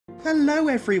Hello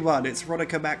everyone, it's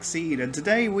Ronica Maxine, and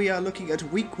today we are looking at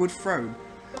WeakWood Throne.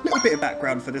 A little bit of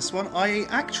background for this one. I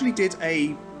actually did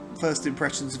a first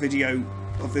impressions video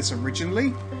of this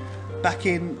originally, back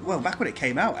when it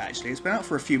came out actually. It's been out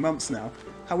for a few months now.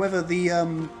 However,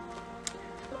 the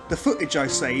footage I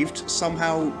saved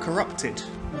somehow corrupted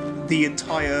the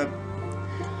entire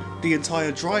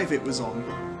drive it was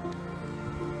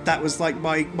on. That was like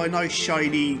my nice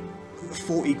shiny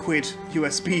 40 quid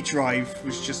USB drive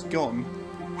was just gone.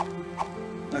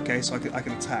 Okay, so I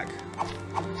can attack.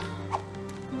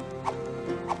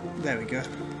 There we go.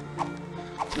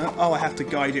 No, oh, I have to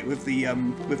guide it with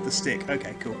the stick.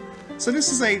 Okay, cool. So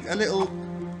this is a little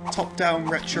top-down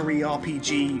retro-y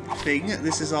RPG thing.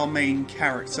 This is our main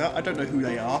character. I don't know who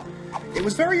they are. It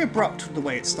was very abrupt the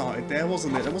way it started there,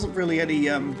 wasn't it? There wasn't really any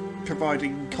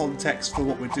providing context for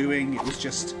what we're doing. It was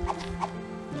just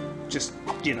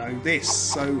you know, this.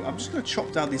 So I'm just going to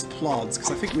chop down these plants because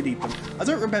I think we need them. I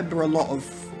don't remember a lot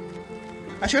of...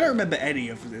 Actually, I don't remember any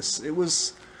of this. It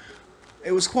was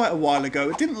quite a while ago.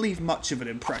 It didn't leave much of an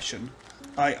impression.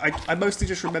 I mostly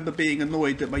just remember being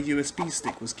annoyed that my USB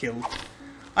stick was killed.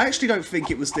 I actually don't think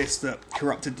it was this that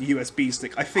corrupted the USB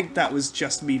stick. I think that was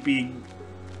just me being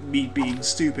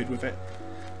stupid with it.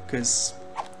 Because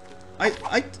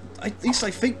at least I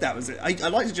think that was it. I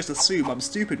like to just assume I'm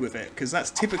stupid with it, because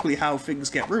that's typically how things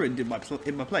get ruined in my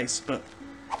place. But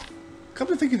come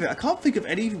to think of it, I can't think of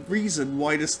any reason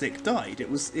why the stick died. It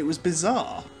was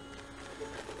bizarre.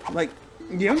 Like,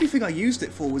 the only thing I used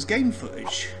it for was game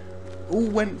footage. All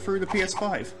went through the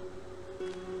PS5.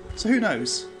 So who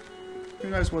knows? Who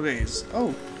knows what it is?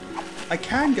 Oh, I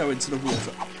can go into the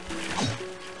water.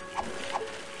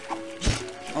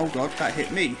 Oh god, that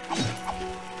hit me.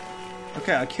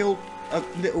 Okay, I killed a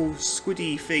little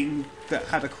squiddy thing that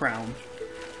had a crown.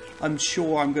 I'm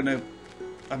sure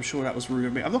that was rude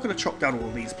of me. I'm not going to chop down all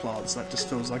of these plants. That just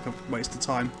feels like a waste of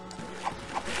time.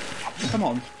 Come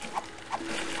on.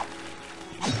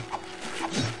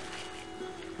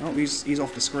 Oh, he's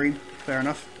off the screen. Fair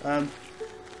enough.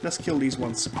 Let's kill these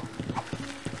ones.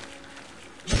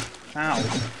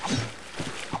 Ow.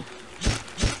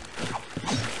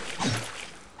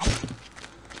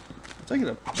 Taking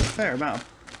a fair amount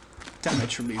of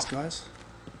damage from these guys.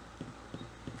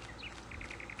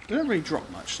 They don't really drop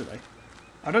much, do they?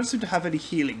 I don't seem to have any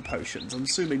healing potions. I'm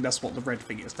assuming that's what the red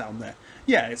thing is down there.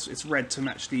 Yeah, it's red to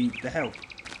match the health.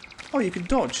 Oh, you can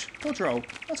dodge. Dodge roll.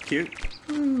 That's cute.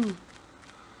 Ooh.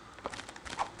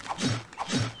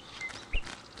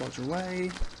 Dodge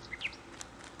away.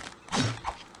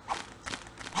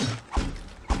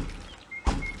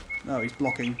 No, he's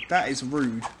blocking. That is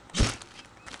rude.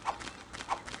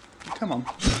 Come on,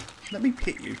 let me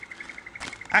hit you.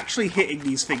 Actually, hitting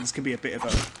these things can be a bit of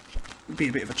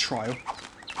a trial.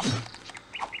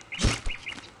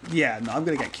 Yeah, no, I'm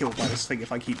gonna get killed by this thing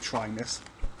if I keep trying this.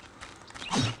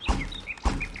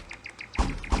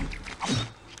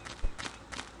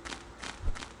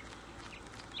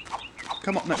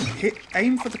 Come on, no,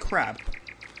 aim for the crab.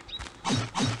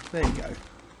 There you go.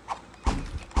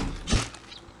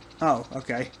 Oh,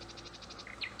 okay.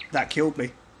 That killed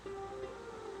me.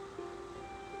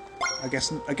 I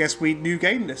guess we new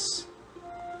game this.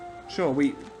 Sure,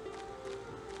 right,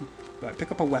 pick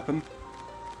up a weapon.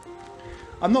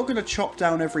 I'm not going to chop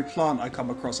down every plant I come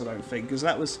across, I don't think, because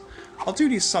that was... I'll do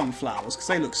these sunflowers, because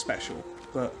they look special,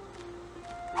 but...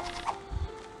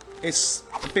 It's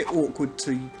a bit awkward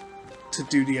to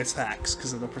do the attacks,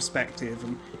 because of the perspective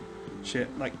and shit.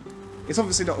 Like, it's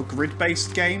obviously not a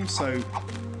grid-based game, so...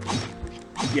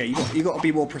 Yeah, you got to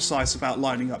be more precise about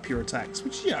lining up your attacks,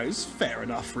 which, you know, is fair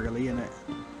enough, really, isn't it?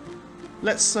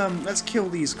 Let's kill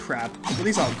these crab. Well,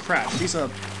 these aren't crabs. These are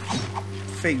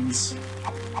things.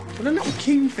 Well, they're little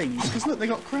king things, because look, they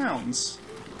got crowns.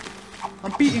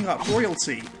 I'm beating up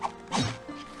royalty.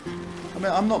 I mean,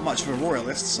 I'm not much of a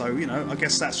royalist, so, you know, I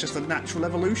guess that's just a natural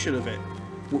evolution of it.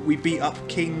 We beat up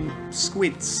king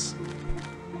squids.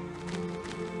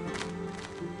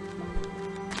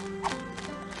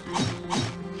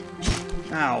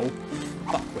 Ow.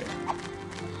 Fuckwit.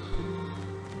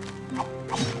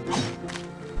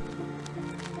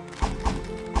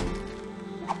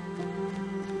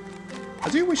 I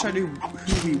do wish I knew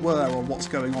who we were or what's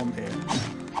going on here.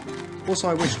 Also,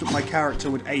 I wish that my character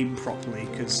would aim properly,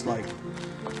 because, like...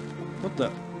 What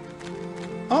the...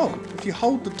 Oh, if you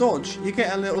hold the dodge, you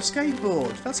get a little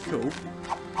skateboard. That's cool.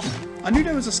 I knew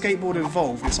there was a skateboard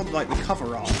involved. It's something like the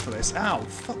cover art for this. Ow,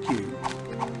 fuck you.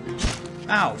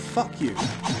 Ow, fuck you.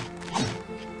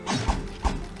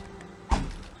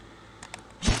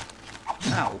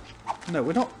 Ow. No,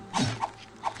 we're not...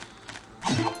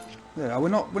 Yeah, we're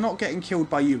not getting killed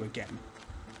by you again.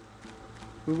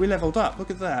 We leveled up. Look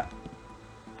at that.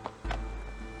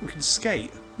 We can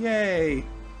skate. Yay!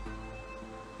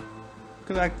 Look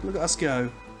at that. Look at us go.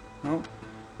 Oh,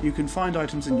 you can find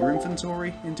items in your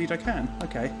inventory. Indeed, I can.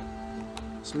 Okay.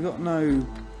 So we've got no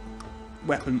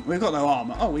weapon. We've got no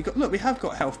armor. Oh, look. We have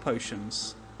got health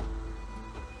potions.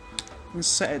 We can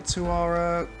set it to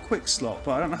our quick slot,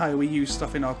 but I don't know how we use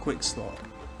stuff in our quick slot.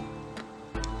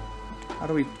 How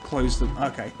do we close them?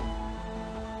 Okay.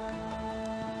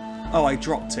 Oh, I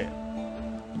dropped it.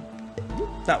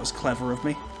 That was clever of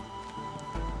me.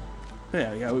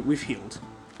 There we go, we've healed.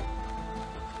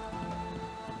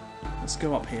 Let's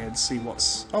go up here and see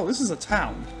what's... Oh, this is a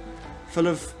town. Full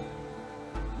of...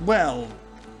 Well...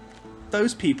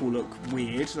 Those people look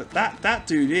weird. That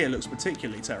dude here looks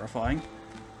particularly terrifying.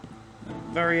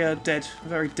 Very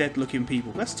dead looking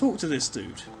people. Let's talk to this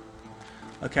dude.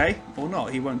 Okay, or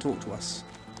not, he won't talk to us.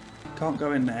 Can't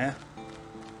go in there.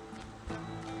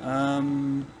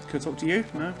 Can I talk to you?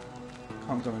 No?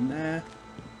 Can't go in there.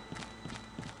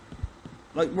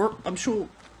 Like, I'm sure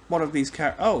one of these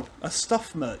oh, a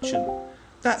stuff merchant.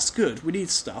 That's good, we need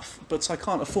stuff, but I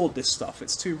can't afford this stuff.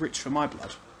 It's too rich for my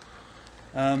blood.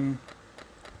 No,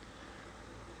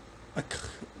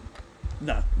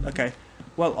 okay.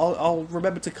 Well, I'll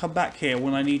remember to come back here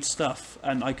when I need stuff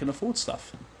and I can afford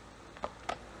stuff.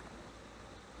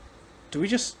 Do we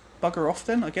just bugger off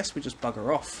then? I guess we just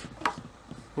bugger off.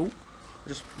 Oh, I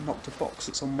just knocked a box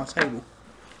that's on my table.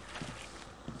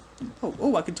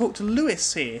 Oh, I can talk to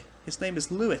Lewis here. His name is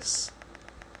Lewis.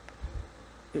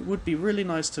 It would be really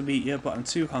nice to meet you, but I'm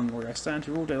too hungry. I stand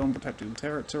here all day long protecting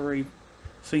territory.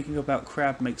 Thinking about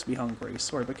crab makes me hungry.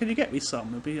 Sorry, but can you get me some?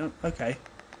 It'll be okay.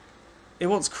 It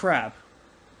wants crab.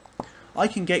 I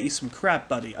can get you some crab,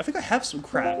 buddy. I think I have some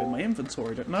crab in my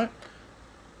inventory, don't I?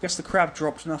 Guess the crab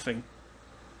dropped nothing.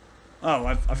 Oh,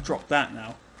 I've dropped that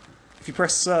now. If you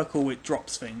press circle, it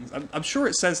drops things. I'm sure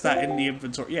it says that in the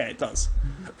inventory. Yeah, it does.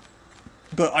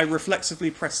 But I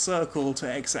reflexively press circle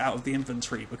to exit out of the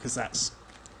inventory because that's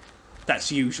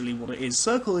usually what it is.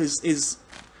 Circle is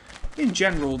in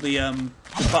general the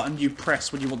button you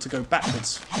press when you want to go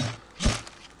backwards.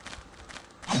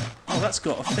 Oh, that's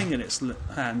got a thing in its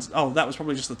hands. Oh, that was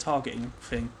probably just the targeting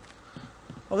thing.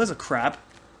 Oh, there's a crab.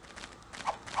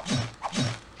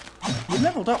 We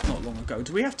leveled up not long ago.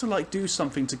 Do we have to like do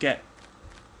something to get...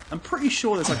 I'm pretty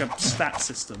sure there's like a stat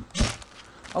system.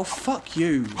 Oh, fuck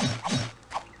you.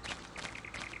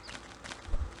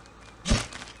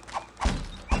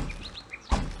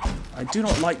 I do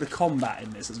not like the combat in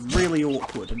this. It's really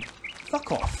awkward and...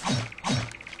 Fuck off.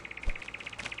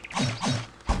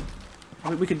 I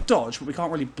mean, we can dodge, but we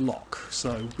can't really block,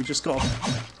 so we just got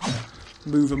to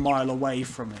move a mile away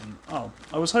from him. Oh,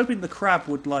 I was hoping the crab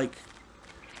would, like,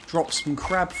 drop some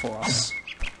crab for us.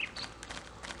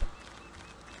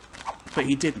 But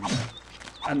he didn't.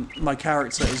 And my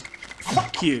character is...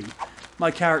 Fuck you!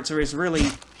 My character is really...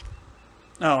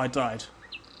 Oh, I died.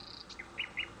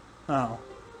 Oh.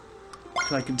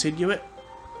 Can I continue it?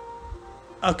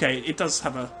 Okay, it does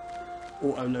have a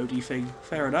auto-loady thing.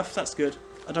 Fair enough, that's good.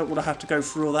 I don't want to have to go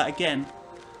through all that again.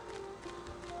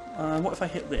 What if I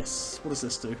hit this? What does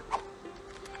this do?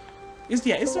 Is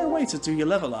there a way to do your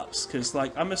level ups? Because,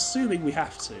 like, I'm assuming we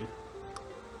have to.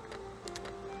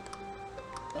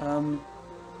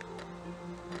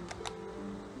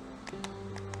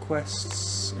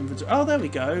 Quests, inventory. Oh, there we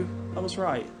go. I was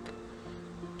right.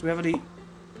 Do we have any...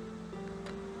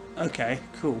 Okay,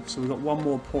 cool. So we've got one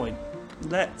more point.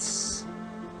 Let's...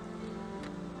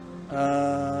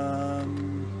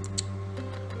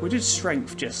 we did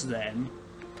strength just then.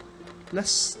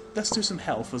 Let's do some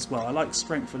health as well. I like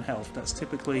strength and health. That's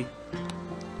typically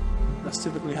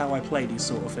how I play these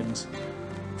sort of things.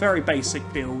 Very basic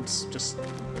builds. Just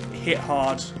hit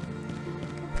hard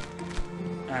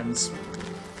and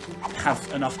have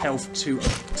enough health to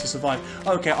survive.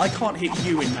 Okay, I can't hit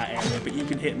you in that area, but you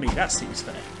can hit me. That seems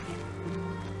fair.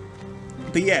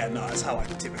 But yeah, no, that's how I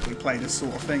typically play this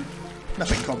sort of thing.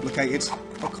 Nothing complicated.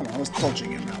 Oh, come on, I was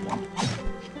dodging in that one.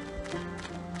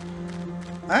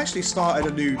 I actually started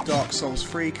a new Dark Souls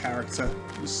 3 character.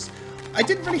 I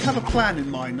didn't really have a plan in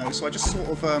mind though, so I just sort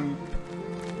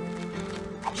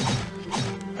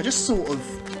of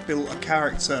built a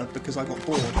character because I got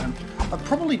bored, and I'm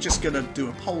probably just gonna do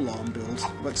a polearm build.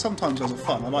 Like sometimes those are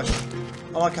fun. I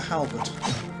like a halberd.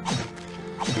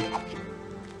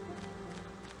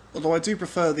 Although I do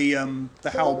prefer the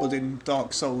halberd in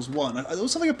Dark Souls 1. There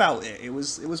was something about it. It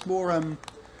was more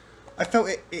I felt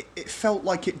it felt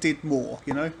like it did more,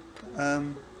 you know?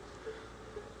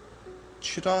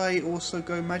 Should I also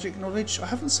go magic knowledge? I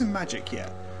haven't seen magic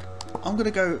yet. I'm going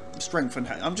to go strength and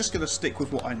health. I'm just going to stick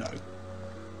with what I know.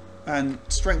 And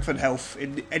strength and health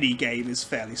in any game is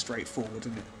fairly straightforward,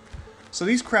 isn't it? So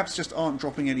these crabs just aren't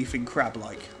dropping anything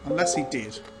crab-like. Unless he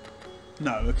did.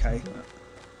 No, okay.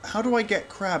 How do I get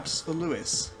crabs for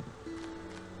Lewis?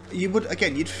 You would,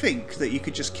 again, you'd think that you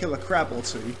could just kill a crab or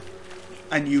two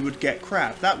and you would get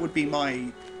crab. That would be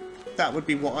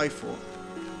what I thought.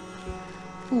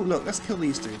 Oh, look, let's kill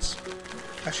these dudes.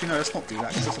 Actually, no, let's not do that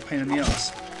because that's a pain in the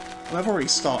ass. And I've already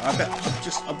started. I bet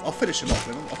I'll finish them off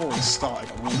with them. I've already started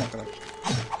them. I'm not gonna.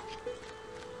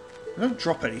 I don't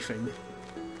drop anything,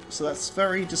 so that's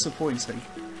very disappointing.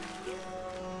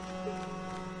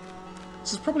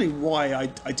 This is probably why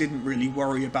I didn't really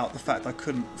worry about the fact I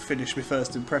couldn't finish my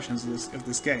first impressions of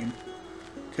this game,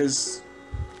 because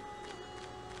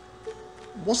it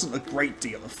wasn't a great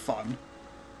deal of fun.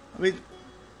 I mean,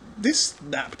 this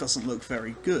map doesn't look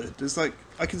very good. There's like,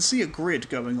 I can see a grid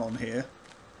going on here,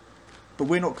 but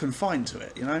we're not confined to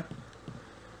it, you know?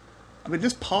 I mean,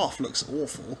 this path looks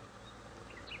awful.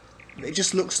 It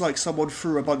just looks like someone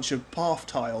threw a bunch of path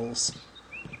tiles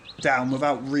down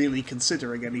without really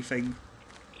considering anything.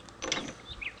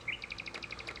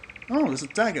 Oh, there's a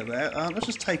dagger there. Let's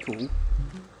just take all.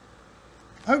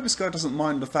 I hope this guy doesn't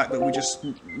mind the fact that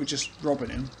we're just robbing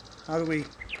him. How do we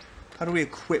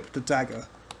equip the dagger?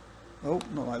 Oh,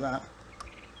 not like that.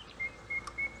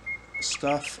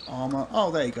 Stuff, armor.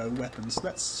 Oh, there you go. Weapons.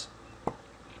 Let's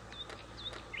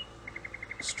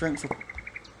strength.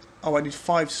 Oh, I need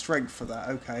 5 strength for that.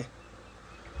 Okay.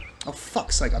 Oh,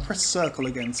 fuck's sake! I pressed circle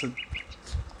again to.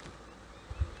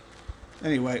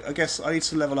 Anyway, I guess I need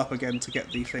to level up again to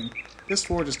get the thing. This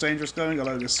forge is dangerous going,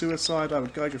 although there's suicide. I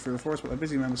would guide you through the forest, but I'm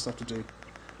busy man with stuff to do.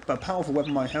 But a powerful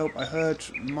weapon might help. I heard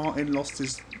Martin lost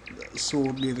his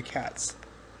sword near the cats.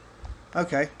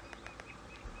 Okay.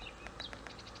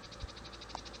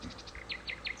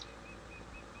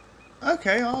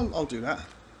 Okay, I'll do that.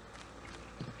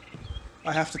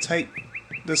 I have to take...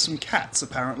 There's some cats,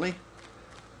 apparently.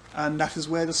 And that is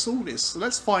where the sword is. So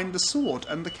let's find the sword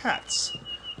and the cats.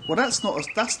 Well, that's not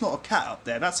a cat up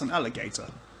there. That's an alligator.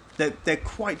 They're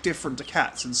quite different to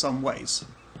cats in some ways.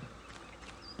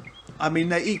 I mean,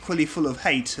 they're equally full of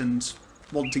hate and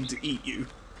wanting to eat you.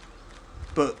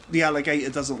 But the alligator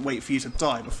doesn't wait for you to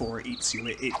die before it eats you.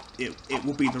 It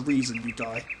will be the reason you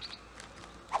die.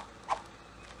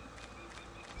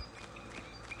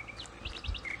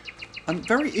 I'm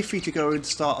very iffy to go and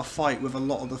start a fight with a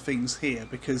lot of the things here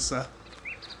because a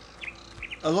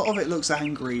lot of it looks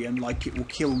angry and like it will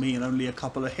kill me in only a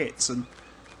couple of hits, and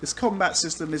this combat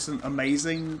system isn't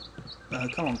amazing.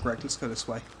 Come on, Greg, let's go this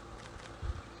way.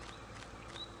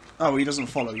 Oh, he doesn't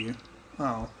follow you.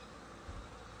 Oh.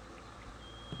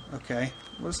 Okay.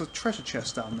 Well, there's a treasure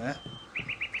chest down there.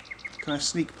 Can I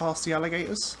sneak past the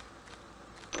alligators?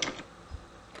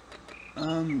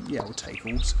 Yeah, we'll take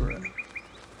all. Screw it.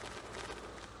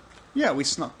 Yeah, we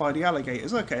snuck by the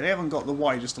alligators. Okay, they haven't got the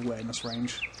widest awareness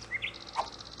range.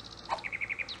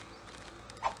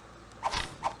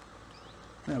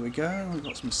 There we go, we've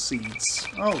got some seeds.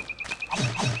 Oh,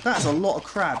 that's a lot of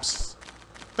crabs.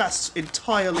 That's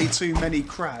entirely too many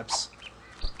crabs.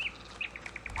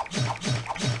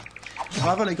 And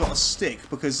I've only got a stick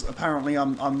because apparently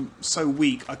I'm so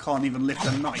weak I can't even lift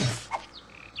a knife.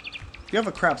 The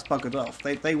other crabs buggered off.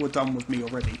 They were done with me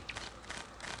already.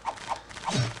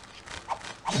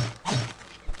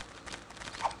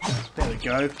 There we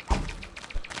go.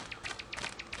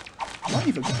 I might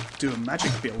even do a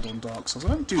magic build on Dark Souls. I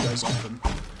don't do those often.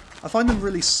 I find them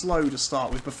really slow to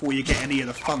start with before you get any of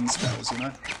the fun spells, you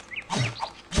know?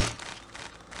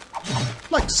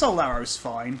 Like Soul Arrow's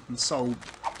fine, and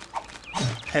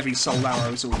Heavy Soul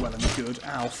Arrow's all well and good.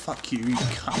 Ow, fuck you, you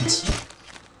cunt.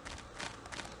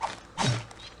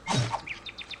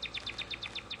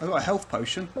 I got a health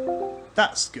potion.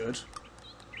 That's good.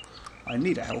 I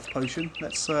need a health potion.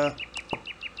 Let's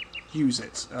use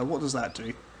it. What does that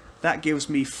do? That gives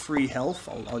me free health.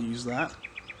 I'll use that.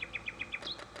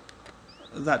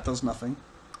 That does nothing.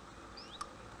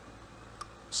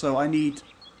 So I need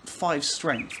 5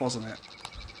 strength, wasn't it?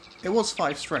 It was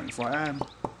 5 strength, right?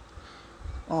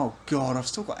 Oh god, I've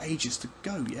still got ages to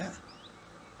go yet.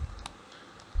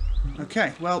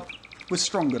 Okay, well, we're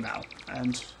stronger now,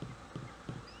 and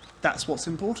that's what's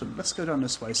important. Let's go down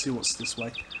this way, see what's this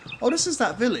way. Oh, this is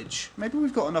that village. Maybe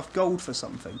we've got enough gold for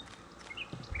something.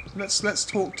 Let's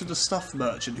talk to the stuff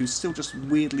merchant who's still just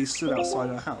weirdly stood outside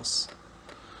our house.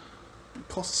 It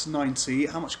costs 90.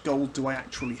 How much gold do I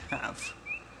actually have?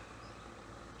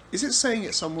 Is it saying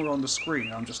it somewhere on the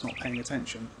screen? I'm just not paying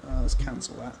attention. Let's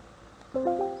cancel that.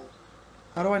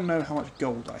 How do I know how much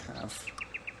gold I have?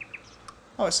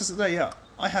 Oh, it says it there, yeah.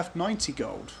 I have 90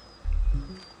 gold.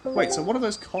 Wait, so one of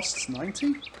those costs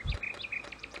 90?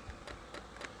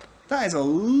 That is a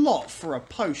lot for a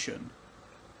potion.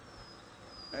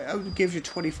 It only gives you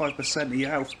 25% of your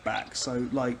health back, so,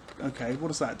 like, okay, what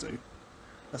does that do?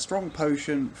 A strong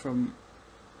potion from...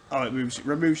 Oh, it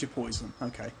removes your poison.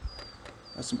 Okay.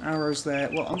 There's some arrows there.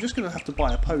 Well, I'm just going to have to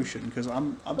buy a potion, because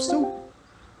I've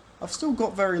still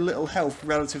got very little health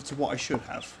relative to what I should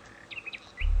have.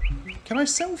 Can I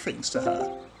sell things to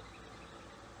her?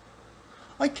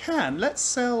 I can. Let's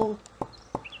sell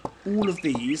all of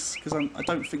these, because I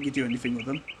don't think you do anything with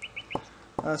them.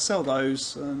 Sell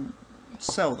those, and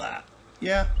sell that.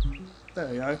 Yeah,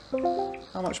 there you go.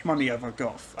 How much money have I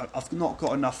got? I've not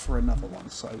got enough for another one,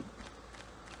 so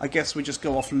I guess we just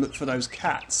go off and look for those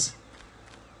cats.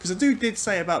 Because the dude did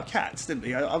say about cats, didn't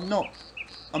he? I'm not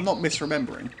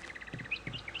misremembering.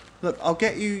 Look, I'll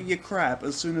get you your crab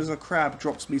as soon as a crab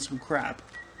drops me some crab.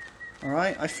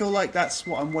 Alright? I feel like that's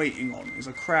what I'm waiting on, is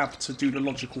a crab to do the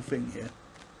logical thing here.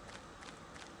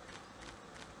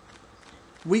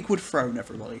 WeakWood Throne,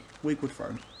 everybody. WeakWood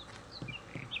Throne.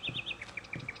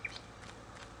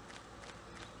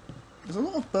 There's a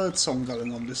lot of bird song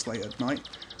going on this late at night.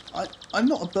 I'm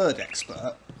not a bird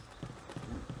expert,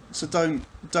 so don't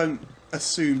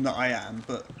assume that I am,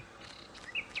 but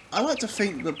I like to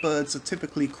think that birds are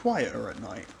typically quieter at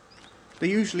night. They're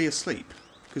usually asleep,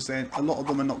 because a lot of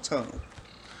them are nocturnal.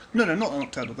 No, not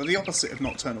nocturnal. They're the opposite of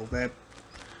nocturnal.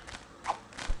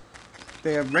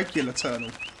 They're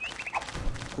regular-turnal.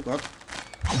 Oh god.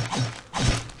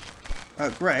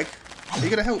 Greg, are you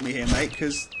going to help me here, mate?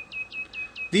 Because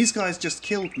these guys just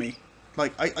killed me.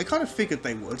 Like, I kind of figured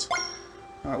they would.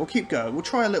 Alright, we'll keep going. We'll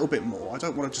try a little bit more. I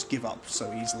don't want to just give up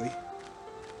so easily.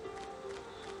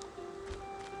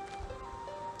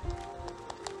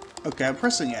 Okay, I'm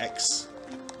pressing X.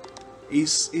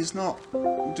 He's not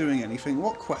doing anything.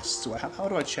 What quests do I have? How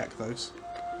do I check those?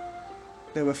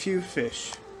 There were a few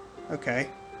fish. Okay.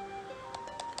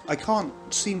 I can't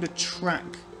seem to track.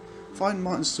 Find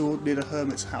Martin's sword near the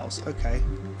hermit's house. Okay.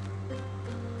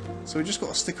 So we just got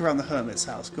to stick around the hermit's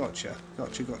house. Gotcha.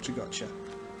 Gotcha.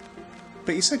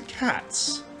 But you said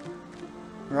cats.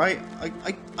 Right?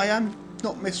 I am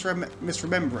not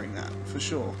misremembering that, for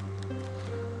sure.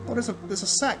 Oh, there's a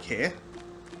sack here.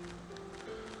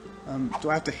 Do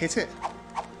I have to hit it?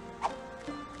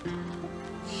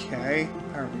 Okay,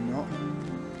 apparently not.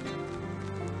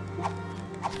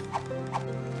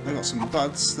 I got some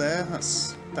buds there.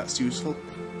 That's useful.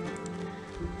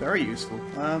 Very useful.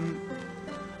 I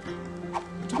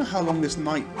don't know how long this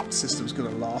night system's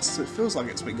gonna last. So it feels like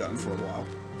it's been going for a while.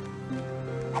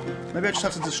 Maybe I just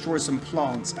have to destroy some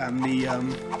plants and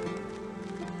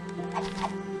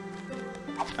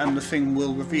the thing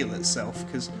will reveal itself,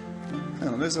 because hang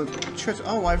on, there's a treasure.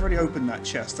 Oh, I've already opened that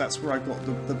chest. That's where I got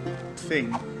the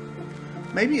thing.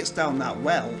 Maybe it's down that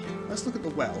well. Let's look at the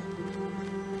well.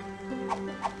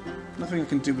 Nothing I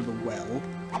can do with the well.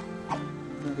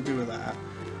 Nothing I can do with that.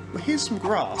 But here's some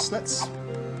grass. Let's...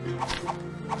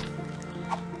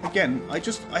 Again,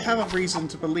 I have a reason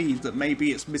to believe that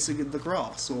maybe it's missing in the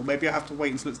grass, or maybe I have to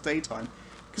wait until it's daytime.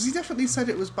 Because he definitely said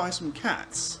it was by some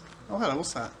cats. Oh, hello,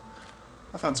 what's that?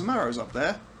 I found some arrows up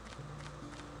there.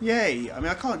 Yay! I mean,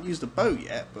 I can't use the bow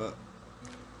yet, but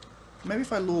maybe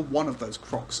if I lure one of those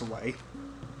crocs away,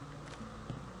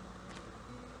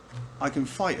 I can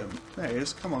fight him. There he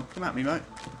is. Come on, come at me, mate.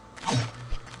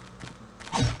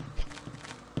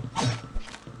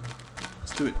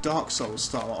 Let's do it Dark Souls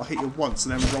style. I'll hit you once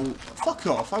and then roll. Fuck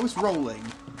off! I was rolling,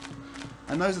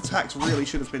 and those attacks really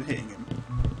should have been hitting him.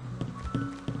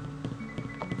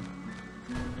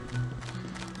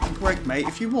 Greg, mate,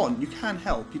 if you want, you can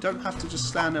help. You don't have to just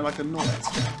stand there like a knobhead.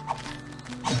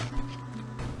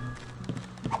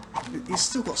 He's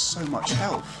still got so much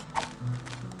health.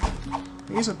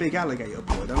 He's a big alligator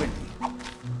boy, though, isn't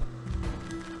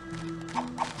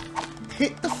he?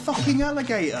 Hit the fucking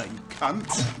alligator, you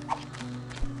cunt!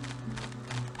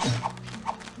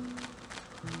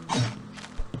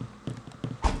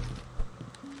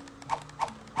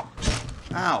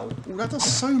 Ow. Well, that does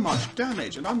so much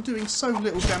damage, and I'm doing so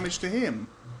little damage to him.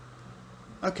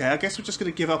 Okay, I guess we're just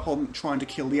going to give up on trying to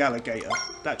kill the alligator.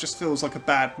 That just feels like a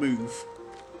bad move.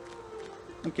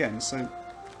 Again, so...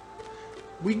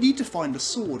 we need to find the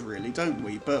sword, really, don't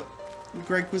we? But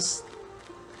Greg was...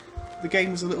 the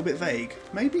game was a little bit vague.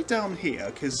 Maybe down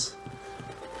here, because...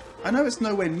 I know it's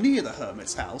nowhere near the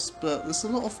hermit's house, but there's a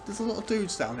lot of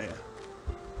dudes down here.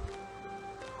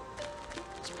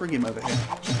 Let's bring him over here.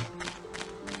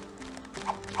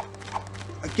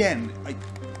 Again,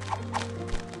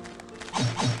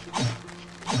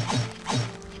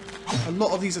 a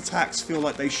lot of these attacks feel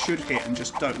like they should hit and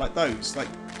just don't, like those. Like,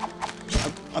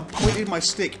 I'm pointing my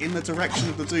stick in the direction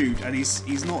of the dude, and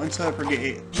he's not interpreting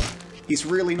it. He's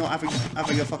really not having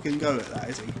a fucking go at that,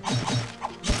 is he?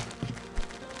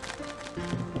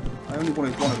 I only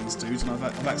wanted one of these dudes, and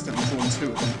I've accidentally drawn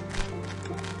two of them.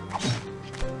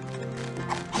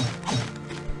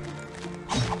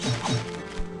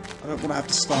 I don't want to have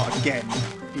to start again,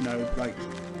 you know, like...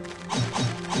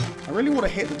 I really want to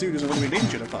hit the dude who's already been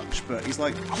injured a bunch, but he's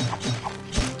like...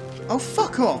 Oh,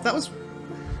 fuck off!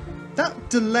 That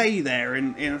delay there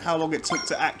in how long it took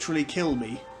to actually kill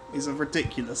me is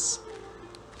ridiculous.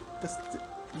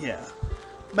 Yeah.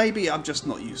 Maybe I'm just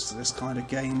not used to this kind of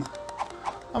game.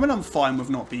 I mean, I'm fine with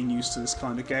not being used to this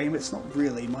kind of game. It's not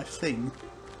really my thing.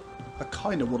 I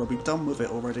kind of want to be done with it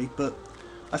already, but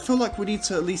I feel like we need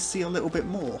to at least see a little bit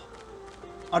more.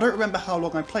 I don't remember how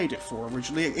long I played it for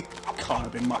originally. It can't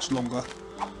have been much longer.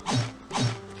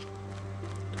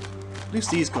 At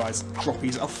least these guys drop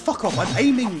easy. Oh, fuck off!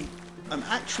 I'm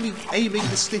actually aiming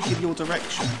the stick in your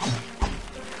direction.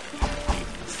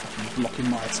 Fucking blocking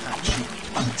my attacks, you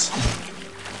cunt.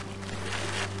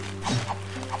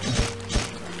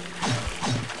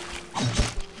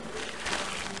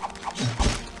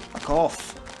 Fuck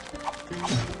off.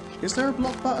 Is there a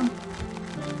block button?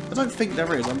 I don't think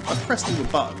there is. I've pressed all the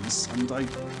buttons, and I...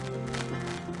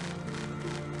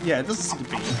 Yeah, it doesn't seem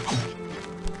to be.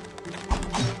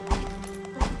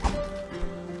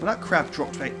 Well, that crab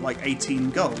dropped like 18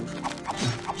 gold.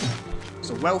 It's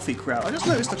a wealthy crab. I just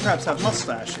noticed the crabs have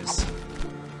mustaches.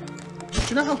 Do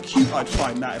you know how cute I'd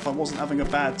find that if I wasn't having a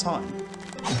bad time?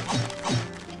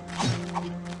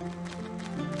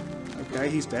 Okay,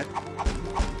 he's dead.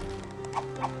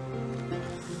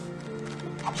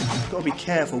 Gotta be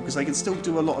careful because they can still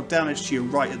do a lot of damage to you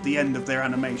right at the end of their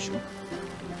animation.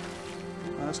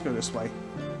 Let's go this way.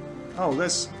 Oh,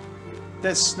 there's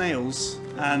snails,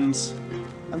 and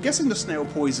I'm guessing the snail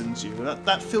poisons you.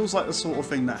 That feels like the sort of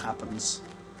thing that happens.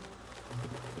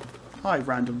 Hi,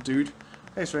 random dude.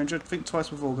 Hey, stranger. Think twice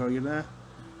before going in there.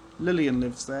 Lillian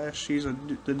lives there. She's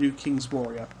the new king's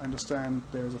warrior. I understand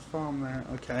there is a farm there.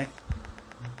 Okay.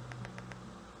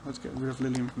 Let's get rid of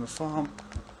Lillian from the farm.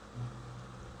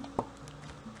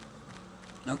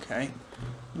 Okay.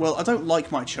 Well, I don't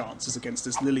like my chances against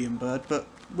this Lillian bird, but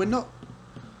we're not...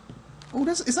 Oh,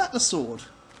 is that the sword?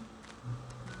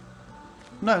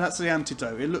 No, that's the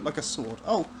antidote. It looked like a sword.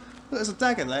 Oh, look, there's a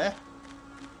dagger there.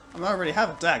 I mean, I already have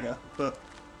a dagger, but...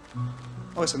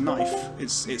 Oh, it's a knife.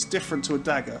 It's different to a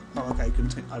dagger. Oh, okay,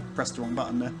 I pressed the wrong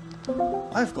button there.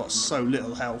 I've got so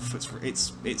little health.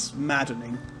 It's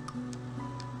maddening.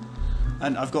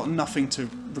 And I've got nothing to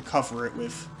recover it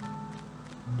with.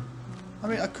 I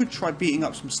mean, I could try beating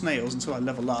up some snails until I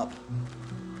level up.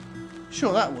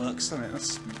 Sure, that works, doesn't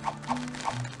it?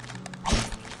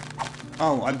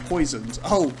 Oh, I'm poisoned.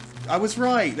 Oh, I was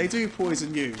right. They do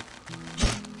poison you.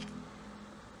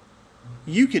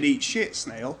 You can eat shit,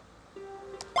 snail.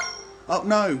 Oh,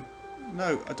 no.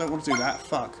 No, I don't want to do that.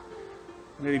 Fuck.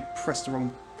 I nearly pressed the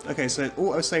wrong... Okay, so it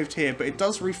auto-saved here, but it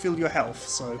does refill your health,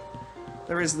 so...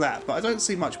 There is that, but I don't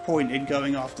see much point in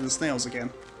going after the snails again.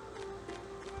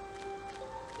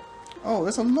 Oh,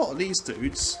 there's a lot of these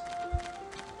dudes.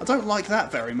 I don't like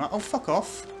that very much. Oh, fuck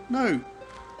off. No.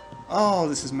 Oh,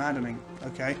 this is maddening.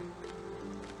 Okay.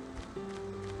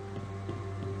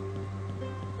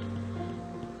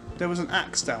 There was an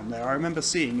axe down there. I remember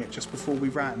seeing it just before we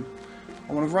ran.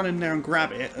 I want to run in there and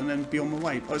grab it and then be on my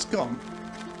way. Oh, it's gone.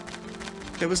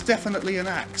 There was definitely an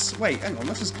axe. Wait, hang on.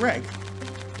 This is Greg.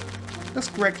 That's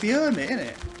Greg the Hermit, isn't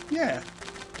it? Yeah.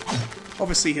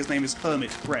 Obviously his name is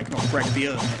Hermit Greg, not Greg the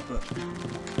Hermit, but...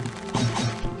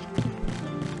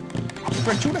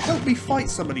 Greg, do you want to help me fight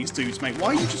some of these dudes, mate? Why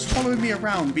are you just following me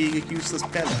around being a useless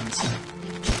bellend?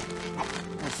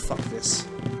 Oh, fuck this.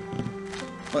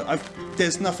 But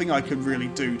there's nothing I can really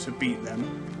do to beat them.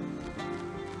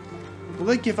 Will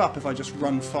they give up if I just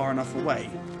run far enough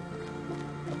away?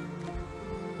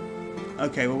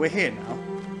 Okay, well we're here now.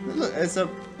 Look, there's a...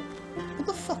 What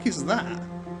the fuck is that?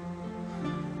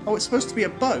 Oh, it's supposed to be a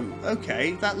boat.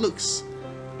 Okay, that looked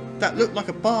like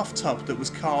a bathtub that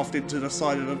was carved into the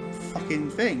side of the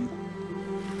fucking thing.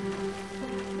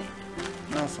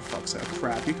 Oh, for fuck's sake,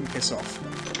 crap, you can piss off.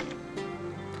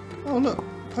 Oh, look,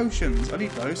 potions. I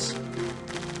need those.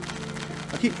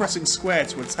 I keep pressing square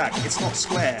to attack. It's not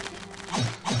square.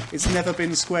 It's never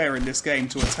been square in this game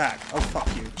to attack. Oh, fuck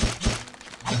you.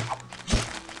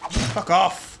 Fuck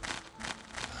off!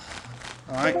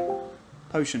 Alright,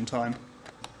 potion time.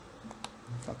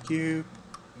 Fuck you.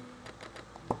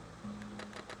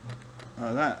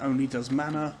 That only does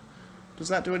mana. Does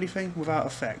that do anything? Without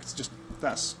effect. Just,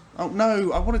 that's... Oh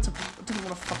no, I didn't want to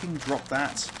fucking drop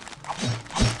that.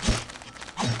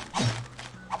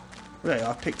 There,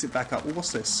 I picked it back up. Well,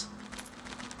 what's this?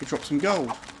 It dropped some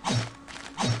gold.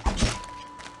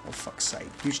 Oh, fuck's sake.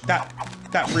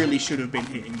 That really should have been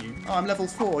hitting you. Oh, I'm level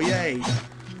 4, yay!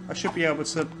 I should be able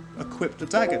to equip the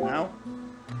dagger now.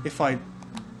 If I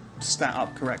stat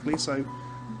up correctly, so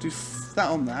do that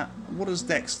on that. What does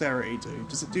dexterity do?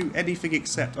 Does it do anything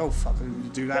except... Oh, fuck, I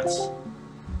didn't do that.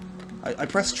 I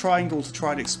pressed triangle to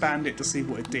try and expand it to see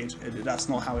what it did. That's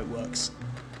not how it works.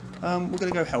 We're going to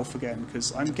go health again,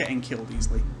 because I'm getting killed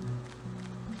easily.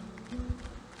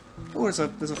 Oh, there's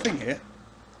a thing here.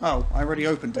 Oh, I already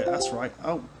opened it, that's right.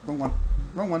 Oh, wrong one.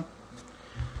 Wrong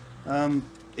one.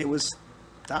 It was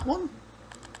that one?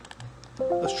 It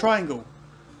was triangle.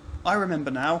 I remember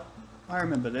now. I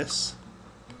remember this.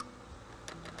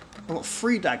 I've got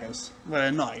 3 daggers. Well,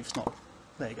 they're knives, not...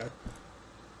 There you go.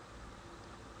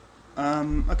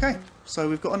 Okay, so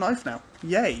we've got a knife now.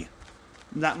 Yay!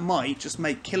 That might just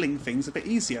make killing things a bit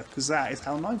easier, because that is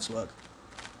how knives work.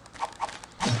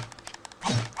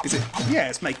 Is it? Yeah,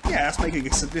 it's making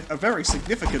a very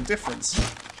significant difference.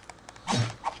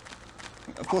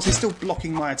 Of course, he's still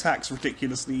blocking my attacks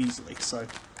ridiculously easily, so it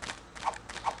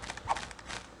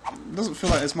doesn't feel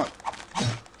like there's much.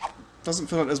 Doesn't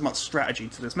feel like there's much strategy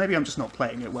to this. Maybe I'm just not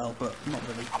playing it well, but not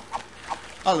really.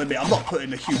 I'll admit, I'm not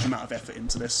putting a huge amount of effort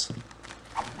into this.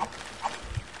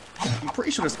 I'm pretty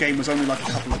sure this game was only like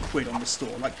a couple of quid on the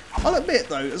store. Like, I'll admit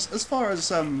though, as far as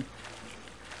some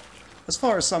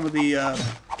of the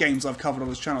games I've covered on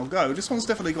this channel go, this one's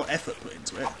definitely got effort put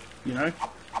into it. You know,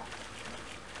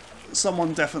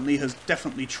 someone has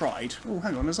definitely tried. Oh,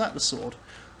 hang on, is that the sword?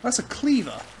 That's a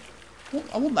cleaver.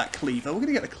 I want that cleaver. We're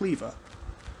gonna get the cleaver.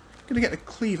 Gonna get the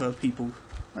cleaver, people.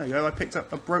 There you go. I picked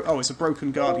up a oh, it's a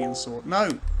broken guardian sword. No,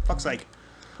 fuck's sake.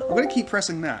 I'm gonna keep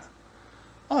pressing that.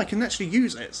 Oh, I can actually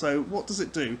use it. So what does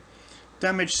it do?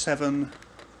 Damage 7,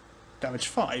 damage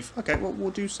 5. Okay, well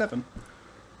we'll do 7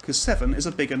 because 7 is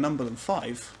a bigger number than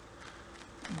 5.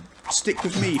 Stick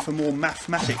with me for more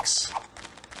mathematics.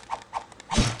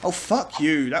 Oh fuck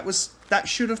you! That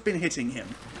should have been hitting him.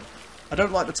 I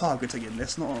don't like the targeting in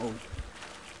this, not at all.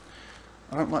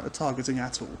 I don't like the targeting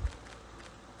at all.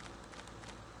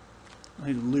 I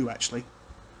need a loo actually.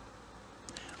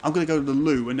 I'm gonna go to the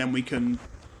loo and then we can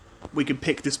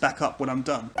pick this back up when I'm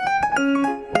done.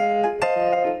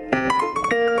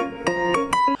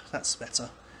 That's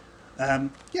better.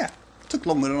 Yeah, took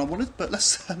longer than I wanted, but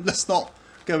let's not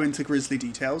go into grisly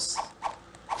details.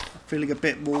 I'm feeling a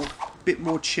bit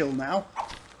more chill now.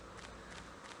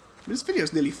 This video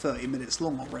is nearly 30 minutes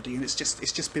long already, and it's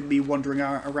just been me wandering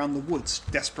around the woods,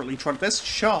 desperately trying. There's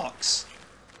sharks.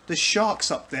 There's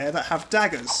sharks up there that have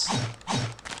daggers.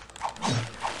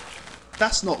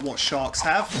 That's not what sharks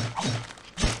have.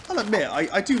 I'll admit,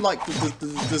 I do like the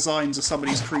designs of some of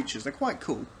these creatures. They're quite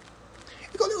cool.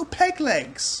 You've got little peg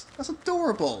legs. That's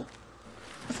adorable.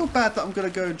 I feel bad that I'm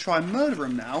going to go and try and murder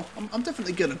him now. I'm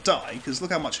definitely going to die, because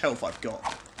look how much health I've got.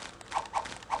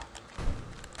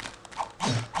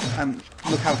 And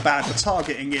look how bad the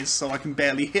targeting is, so I can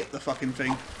barely hit the fucking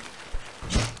thing.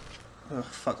 Oh,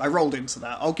 fuck, I rolled into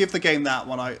that. I'll give the game that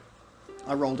one. I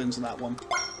rolled into that one.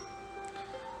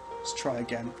 Let's try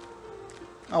again.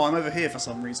 Oh, I'm over here for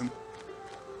some reason.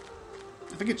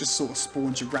 I think it just sort of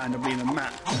spawns you randomly in a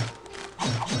map.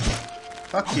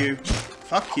 Fuck you.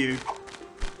 Fuck you.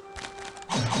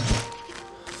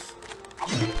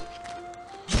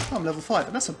 Oh, I'm level 5,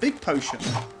 and that's a big potion.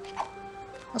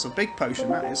 That's a big potion,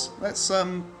 that is. Let's,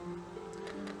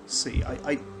 see.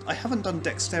 I haven't done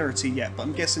dexterity yet, but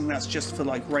I'm guessing that's just for,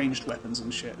 like, ranged weapons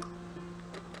and shit.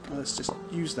 Let's just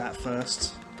use that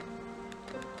first.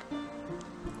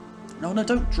 No, no,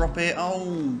 don't drop it.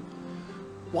 Oh.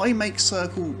 Why make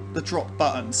circle the drop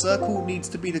button? Circle needs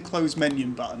to be the close menu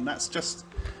button. That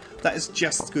is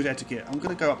just good etiquette. I'm going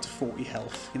to go up to 40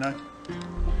 health, you know?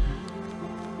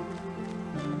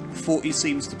 40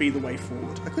 seems to be the way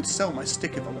forward. I could sell my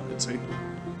stick if I wanted to.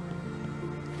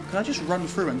 Can I just run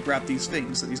through and grab these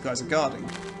things that these guys are guarding?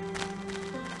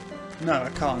 No, I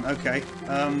can't. Okay.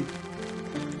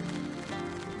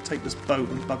 Take this boat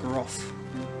and bugger off.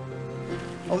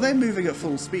 Oh, they're moving at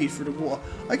full speed through the water.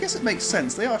 I guess it makes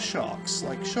sense. They are sharks.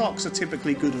 Like, sharks are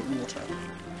typically good at water.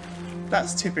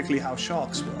 That's typically how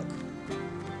sharks work.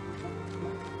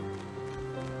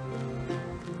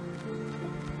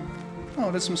 Oh,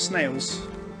 there's some snails.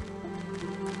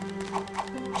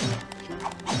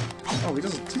 Oh, he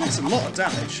takes a lot of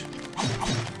damage.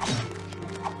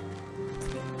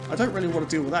 I don't really want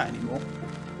to deal with that anymore.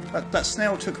 That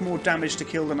snail took more damage to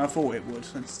kill than I thought it would.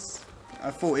 I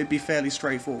thought it'd be fairly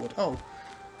straightforward. Oh,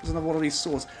 there's another one of these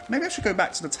swords. Maybe I should go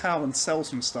back to the town and sell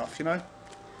some stuff, you know?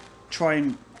 Try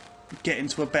and get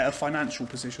into a better financial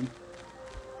position.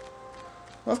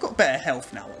 Well, I've got better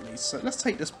health now at least, so let's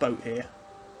take this boat here.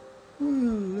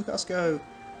 Woo, look at us go.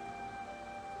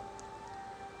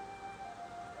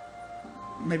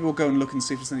 Maybe we'll go and look and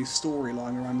see if there's any story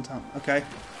lying around town. Okay.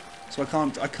 So I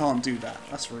can't do that.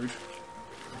 That's rude.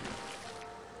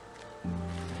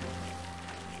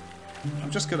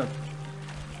 I'm just gonna...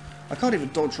 I can't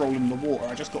even dodge roll in the water.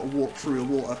 I just got to walk through the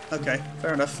water. Okay,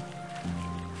 fair enough.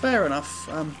 Fair enough.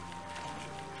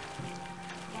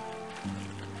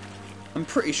 I'm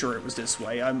pretty sure it was this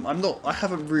way. I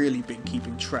haven't really been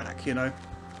keeping track, you know.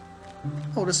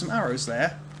 Oh, there's some arrows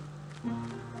there.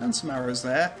 And some arrows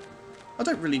there. I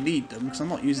don't really need them because I'm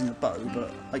not using a bow,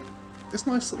 but like, it's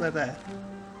nice that they're there.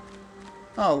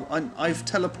 Oh, I've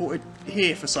teleported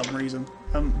here for some reason.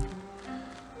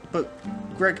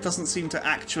 But Greg doesn't seem to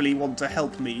actually want to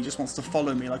help me. He just wants to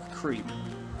follow me like a creep.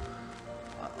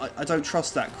 I don't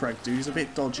trust that Greg dude. He's a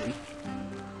bit dodgy.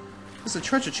 There's a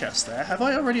treasure chest there. Have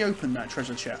I already opened that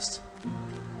treasure chest?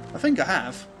 I think I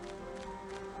have.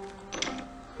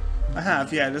 I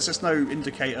have, yeah. There's just no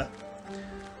indicator.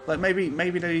 Like, maybe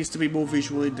there needs to be more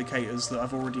visual indicators that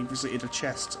I've already visited a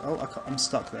chest. Oh, I'm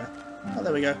stuck there. Oh,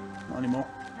 there we go. Not anymore.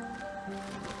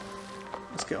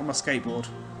 Let's get on my skateboard.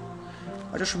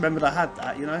 I just remembered I had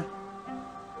that, you know?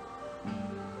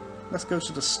 Let's go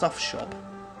to the stuff shop.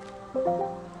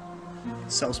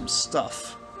 Sell some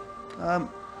stuff.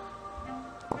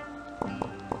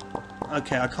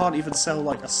 Okay, I can't even sell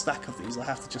like a stack of these. I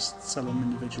have to just sell them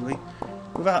individually.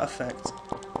 Without effect.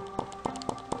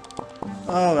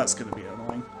 Oh, that's going to be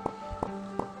annoying.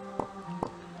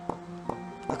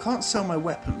 I can't sell my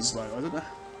weapons though. I don't know.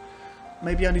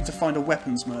 Maybe I need to find a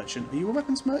weapons merchant. Are you a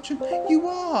weapons merchant? You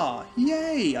are!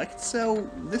 Yay! I can sell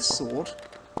this sword,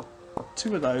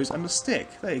 2 of those, and a stick.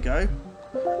 There you go.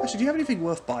 Actually, do you have anything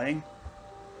worth buying?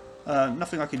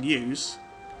 Nothing I can use.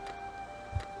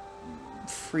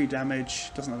 3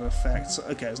 damage, doesn't have an effect. So,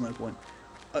 okay, there's no point.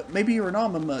 Maybe you're an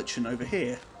armor merchant over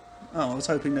here. Oh, I was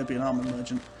hoping there'd be an armor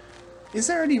merchant. Is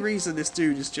there any reason this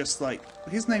dude is just like...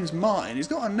 His name's Martin. He's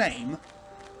got a name,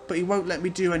 but he won't let me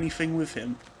do anything with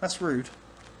him. That's rude.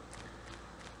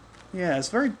 Yeah, it's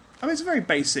very... I mean, it's a very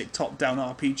basic top-down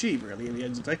RPG, really, at the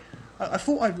end of the day. I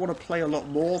thought I'd want to play a lot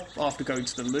more after going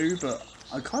to the loo, but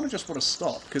I kind of just want to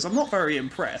stop, because I'm not very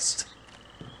impressed.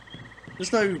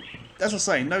 There's no... As I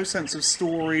say, no sense of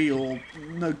story or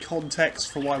no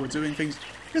context for why we're doing things.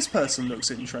 This person looks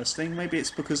interesting. Maybe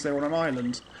it's because they're on an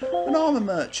island. An armor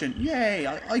merchant. Yay!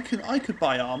 I could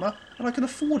buy armor, and I can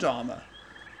afford armor.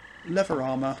 Leather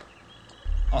armor.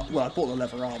 Well, I bought the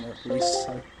leather armor at least.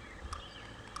 So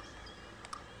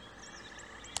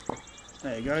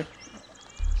there you go.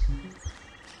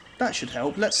 That should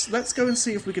help. Let's go and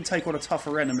see if we can take on a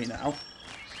tougher enemy now.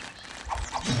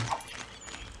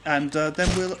 And then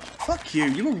we'll... Fuck you,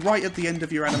 you were right at the end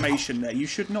of your animation there. You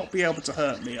should not be able to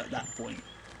hurt me at that point.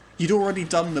 You'd already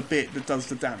done the bit that does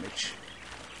the damage.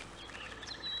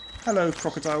 Hello,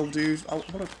 crocodile dude.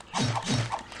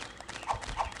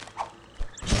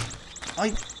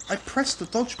 I pressed the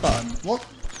dodge button. What?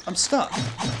 I'm stuck.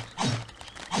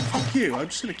 Fuck you, I'm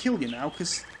just going to kill you now,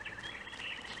 because...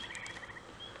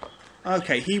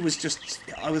 Okay, he was just...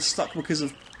 I was stuck because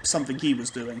of something he was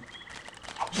doing.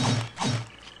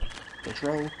 Dodge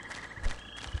roll.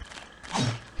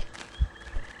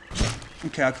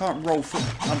 Okay, I can't roll for...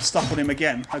 I'm stuck on him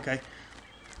again. Okay.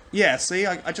 Yeah, see?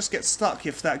 I just get stuck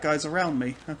if that guy's around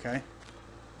me. Okay.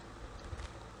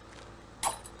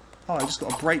 Oh, I just got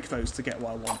to break those to get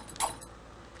what I want.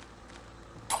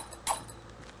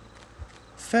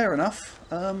 Fair enough.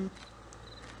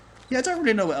 Yeah, I don't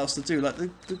really know what else to do. Like,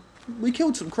 we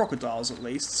killed some crocodiles at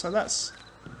least, so that's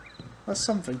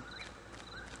something.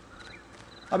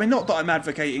 I mean, not that I'm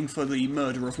advocating for the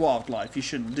murder of wildlife, you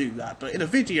shouldn't do that, but in a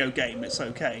video game it's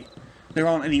okay. There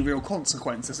aren't any real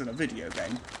consequences in a video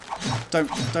game.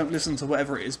 Don't listen to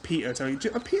whatever it is Peter telling you.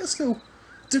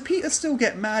 Do Peter still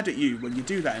get mad at you when you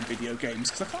do that in video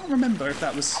games? Because I can't remember if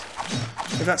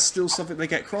that's still something they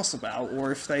get cross about,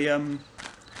 or if they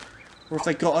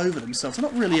got over themselves. They're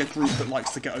not really a group that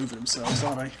likes to get over themselves,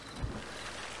 are they?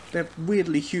 They're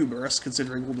weirdly humorous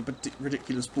considering all the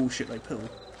ridiculous bullshit they pull.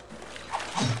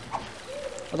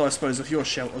 Although I suppose if your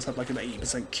shelters had like an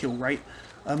 80% kill rate.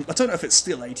 I don't know if it's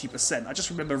still 80%. I just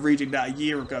remember reading that a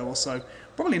year ago or so.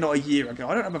 Probably not a year ago.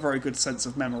 I don't have a very good sense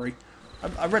of memory.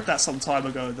 I read that some time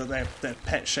ago that their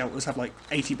pet shelters have like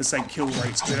 80% kill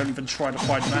rates because they don't even try to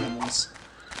find animals.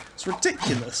 It's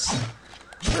ridiculous.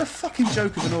 They're a fucking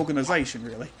joke of an organisation,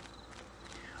 really.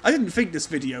 I didn't think this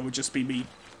video would just be me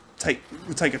take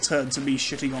a turn to me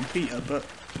shitting on Peter, but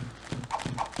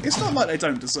it's not like they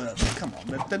don't deserve it. Come on,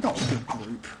 they're not a good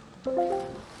group.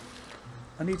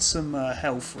 I need some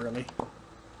health, really.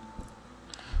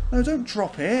 No, don't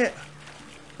drop it.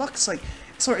 Fuck's sake.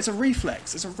 Sorry, it's a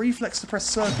reflex. It's a reflex to press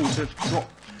circle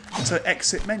to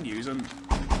exit menus, and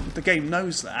the game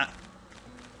knows that.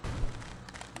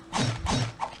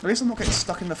 At least I'm not getting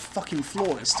stuck in the fucking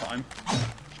floor this time.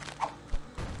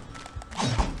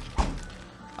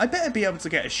 I better be able to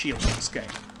get a shield in this game.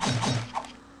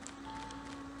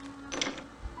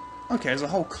 Okay, there's a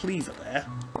whole cleaver there.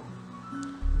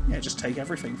 Yeah, just take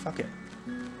everything, fuck it.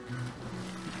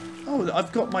 Oh,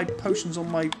 I've got my potions on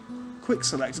my quick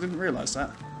select, I didn't realise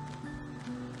that.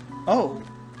 Oh,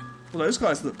 well those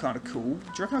guys look kind of cool.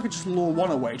 Do you reckon I could just lure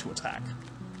one away to attack?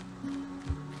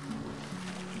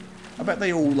 I bet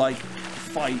they all, like,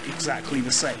 fight exactly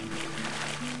the same.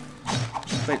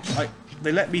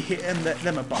 They let me hit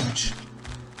them a bunch.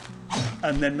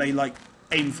 And then they, like,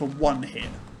 aim for one hit.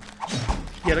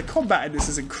 Yeah, the combat in this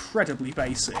is incredibly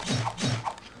basic.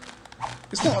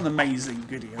 It's not an amazing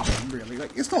video game, really.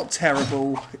 Like, it's not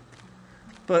terrible,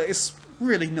 but it's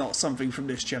really not something from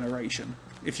this generation,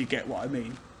 if you get what I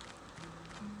mean.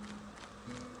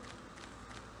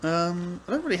 I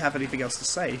don't really have anything else to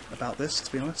say about this,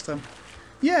 to be honest.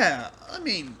 Yeah, I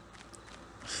mean,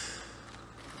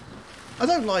 I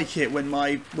don't like it when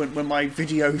my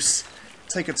videos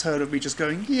take a turn of me just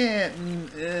going, yeah,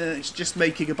 it's just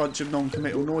making a bunch of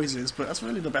non-committal noises, but that's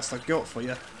really the best I've got for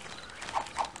you.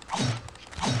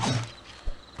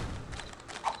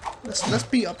 Let's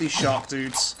beat up these shark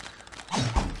dudes,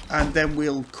 and then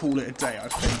we'll call it a day, I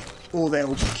think. Or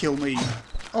they'll kill me.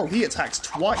 Oh, he attacks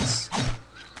twice,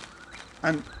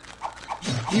 and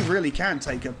he really can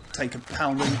take a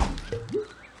pounding.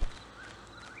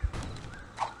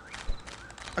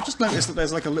 I just noticed that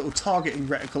there's like a little targeting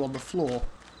reticle on the floor,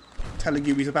 telling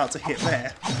you he's about to hit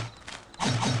there.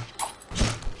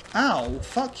 Ow!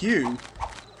 Fuck you!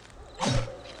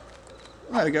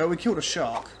 There we go, we killed a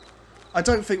shark. I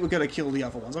don't think we're going to kill the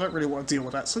other ones. I don't really want to deal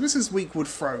with that. So this is WeakWood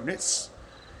Throne. It's,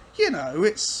 you know,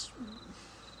 it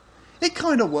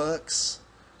kind of works.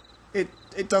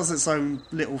 It does its own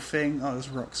little thing. Oh, there's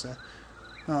rocks there.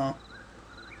 Oh.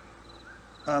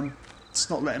 It's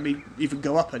not letting me even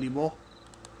go up anymore.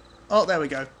 Oh, there we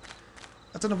go.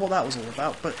 I don't know what that was all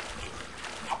about, but...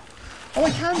 Oh,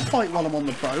 I can fight while I'm on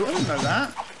the boat. I didn't know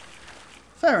that.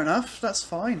 Fair enough, that's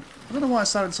fine. I don't know why I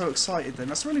sounded so excited then.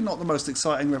 That's really not the most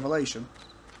exciting revelation.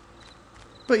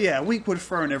 But yeah, WeakWood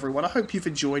Throne, everyone. I hope you've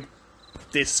enjoyed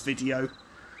this video.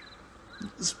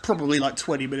 It's probably like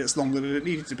 20 minutes longer than it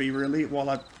needed to be, really,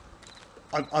 while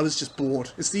I was just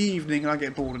bored. It's the evening, and I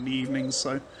get bored in the evenings,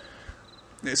 so...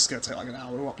 It's going to take like an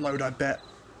hour to upload, I bet.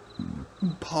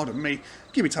 Pardon me.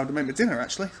 Give me time to make my dinner,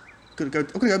 actually. I'm going to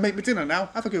go make my dinner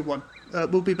now. Have a good one.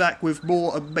 We'll be back with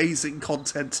more amazing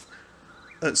content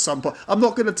at some point. I'm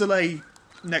not going to delay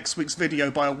next week's video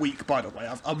by a week, by the way.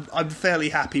 I'm fairly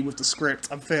happy with the script.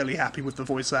 I'm fairly happy with the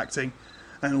voice acting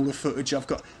and all the footage I've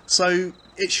got. So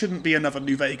it shouldn't be another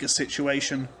New Vegas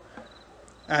situation.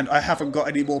 And I haven't got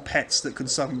any more pets that can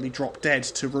suddenly drop dead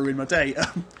to ruin my day.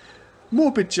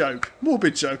 Morbid joke.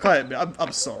 Morbid joke. I admit.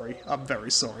 I'm sorry. I'm very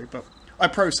sorry. But I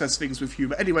process things with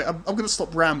humour. Anyway, I'm going to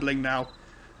stop rambling now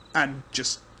and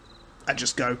just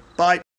go. Bye.